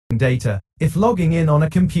data if logging in on a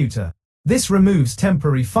computer. This removes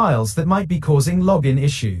temporary files that might be causing login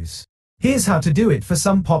issues. Here's how to do it for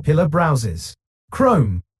some popular browsers.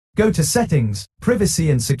 Chrome. Go to Settings,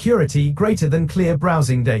 Privacy and Security greater than Clear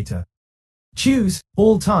Browsing Data. Choose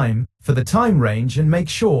All Time for the time range and make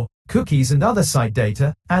sure cookies and other site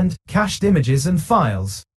data, and cached images and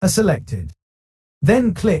files are selected.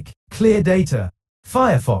 Then click Clear Data.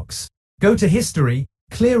 Firefox. Go to History,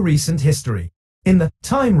 Clear Recent History. In the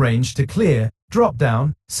Time Range to Clear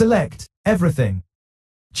drop-down, select Everything.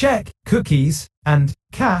 Check Cookies and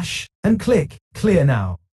Cache and click Clear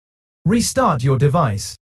Now. Restart your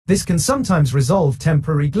device. This can sometimes resolve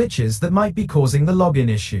temporary glitches that might be causing the login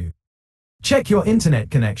issue. Check your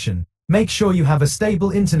internet connection. Make sure you have a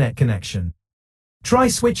stable internet connection. Try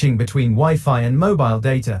switching between Wi-Fi and mobile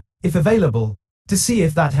data, if available, to see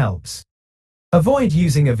if that helps. Avoid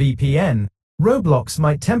using a VPN. Roblox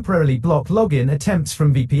might temporarily block login attempts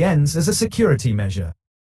from VPNs as a security measure.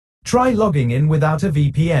 Try logging in without a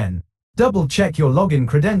VPN. Double-check your login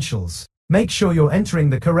credentials. Make sure you're entering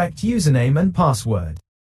the correct username and password.